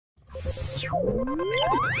Hey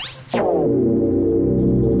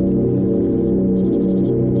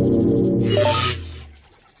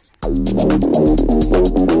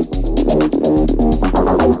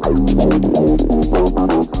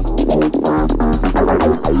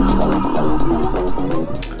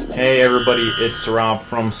everybody, it's Rob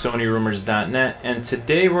from SonyRumors.net, and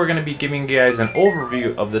today we're going to be giving you guys an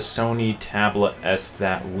overview of the Sony Tablet S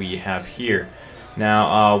that we have here.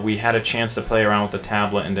 Now, we had a chance to play around with the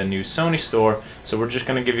tablet in the new Sony store, so we're just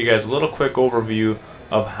going to give you guys a little quick overview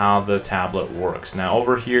of how the tablet works. Now,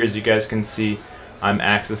 over here, as you guys can see, I'm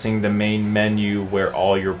accessing the main menu where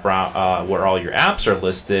all your apps are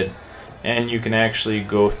listed, and you can actually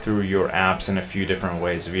go through your apps in a few different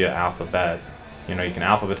ways via alphabet. You know, you can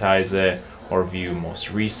alphabetize it or view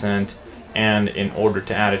most recent, and in order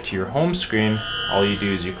to add it to your home screen, all you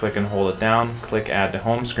do is you click and hold it down, click add to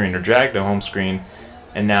home screen or drag to home screen,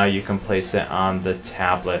 and now you can place it on the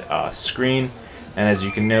tablet screen. And as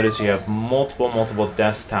you can notice, you have multiple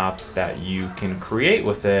desktops that you can create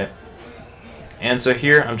with it. And so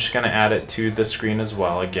here I'm just going to add it to the screen as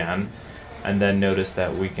well again, and then notice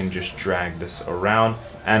that we can just drag this around,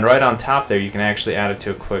 and right on top there you can actually add it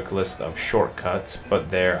to a quick list of shortcuts, but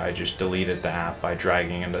there I just deleted the app by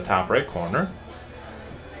dragging in the top right corner.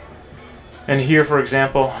 And here, for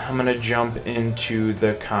example, I'm going to jump into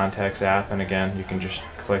the Contacts app, and again you can just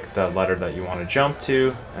click the letter that you want to jump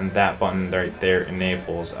to, and that button right there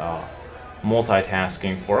enables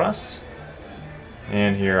multitasking for us.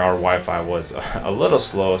 And here our Wi-Fi was a little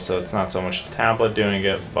slow, so it's not so much the tablet doing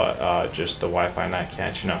it, but just the Wi-Fi not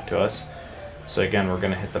catching up to us. So again, we're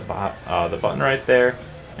going to hit the button right there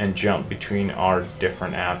and jump between our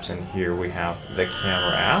different apps. And here we have the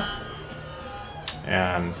camera app,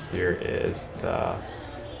 and here is the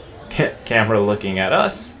camera looking at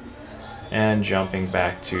us, and jumping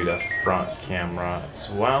back to the front camera as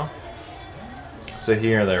well. So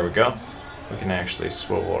here, there we go. We can actually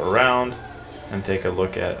swivel around and take a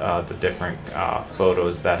look at the different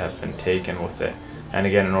photos that have been taken with it. And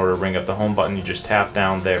again, in order to bring up the home button, you just tap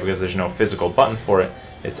down there because there's no physical button for it.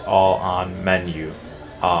 It's all on menu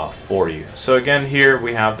for you. So again, here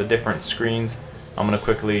we have the different screens. I'm going to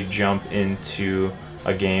quickly jump into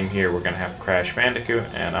a game here. We're going to have Crash Bandicoot,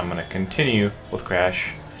 and I'm going to continue with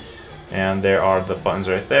Crash. And there are the buttons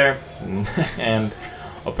right there. And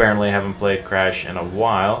apparently I haven't played Crash in a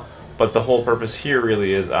while. But the whole purpose here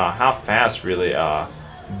really is how fast really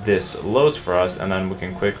this loads for us, and then we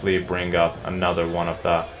can quickly bring up another one of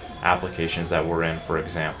the applications that we're in. For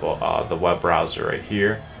example, the web browser right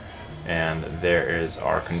here, and there is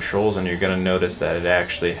our controls, and you're going to notice that it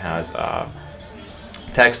actually has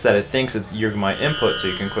text that it thinks that you're my input, so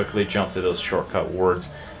you can quickly jump to those shortcut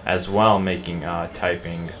words as well, making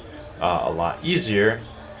typing a lot easier.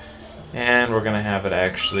 And we're going to have it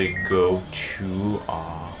actually go to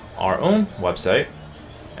our own website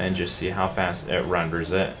and just see how fast it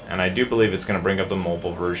renders it. And I do believe it's going to bring up the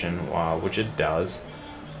mobile version, which it does.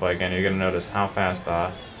 But again, you're going to notice how fast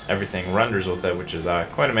everything renders with it, which is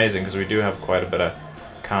quite amazing because we do have quite a bit of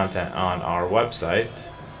content on our website.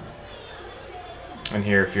 And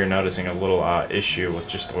here, if you're noticing a little issue with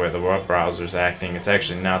just the way the web browser is acting, it's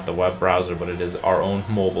actually not the web browser, but it is our own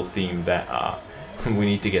mobile theme that we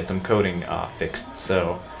need to get some coding fixed.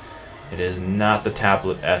 So it is not the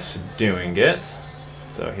Tablet S doing it.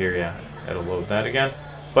 So here, yeah, it'll load that again.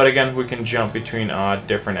 But again, we can jump between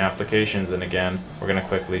different applications, and again, we're going to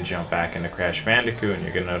quickly jump back into Crash Bandicoot, and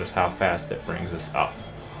you're going to notice how fast it brings us up.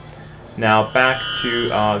 Now back to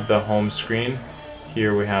the home screen.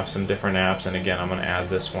 Here we have some different apps, and again, I'm going to add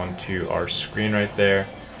this one to our screen right there.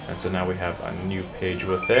 And so now we have a new page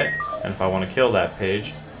with it, and if I want to kill that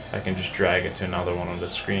page, I can just drag it to another one of the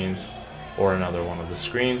screens, or another one of the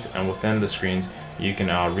screens, and within the screens you can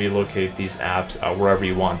relocate these apps wherever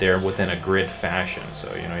you want. They're within a grid fashion,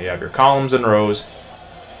 so you know you have your columns and rows,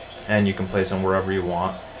 and you can place them wherever you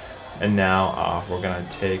want. And now we're going to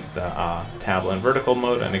take the tablet in vertical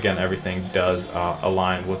mode, and again everything does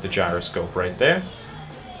align with the gyroscope right there.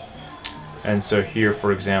 And so here,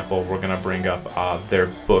 for example, we're going to bring up their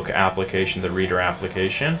book application, the reader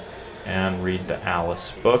application, and read the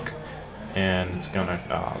Alice book. And it's going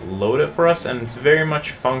to load it for us, and it's very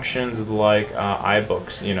much functions like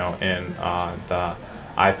iBooks, you know, in the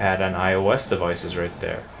iPad and iOS devices right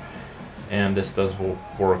there. And this does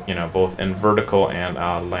work, you know, both in vertical and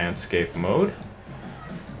landscape mode.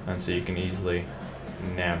 And so you can easily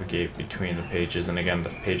navigate between the pages, and again, the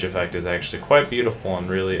page effect is actually quite beautiful and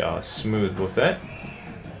really smooth with it.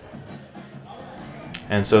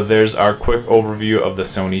 And so there's our quick overview of the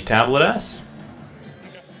Sony Tablet S.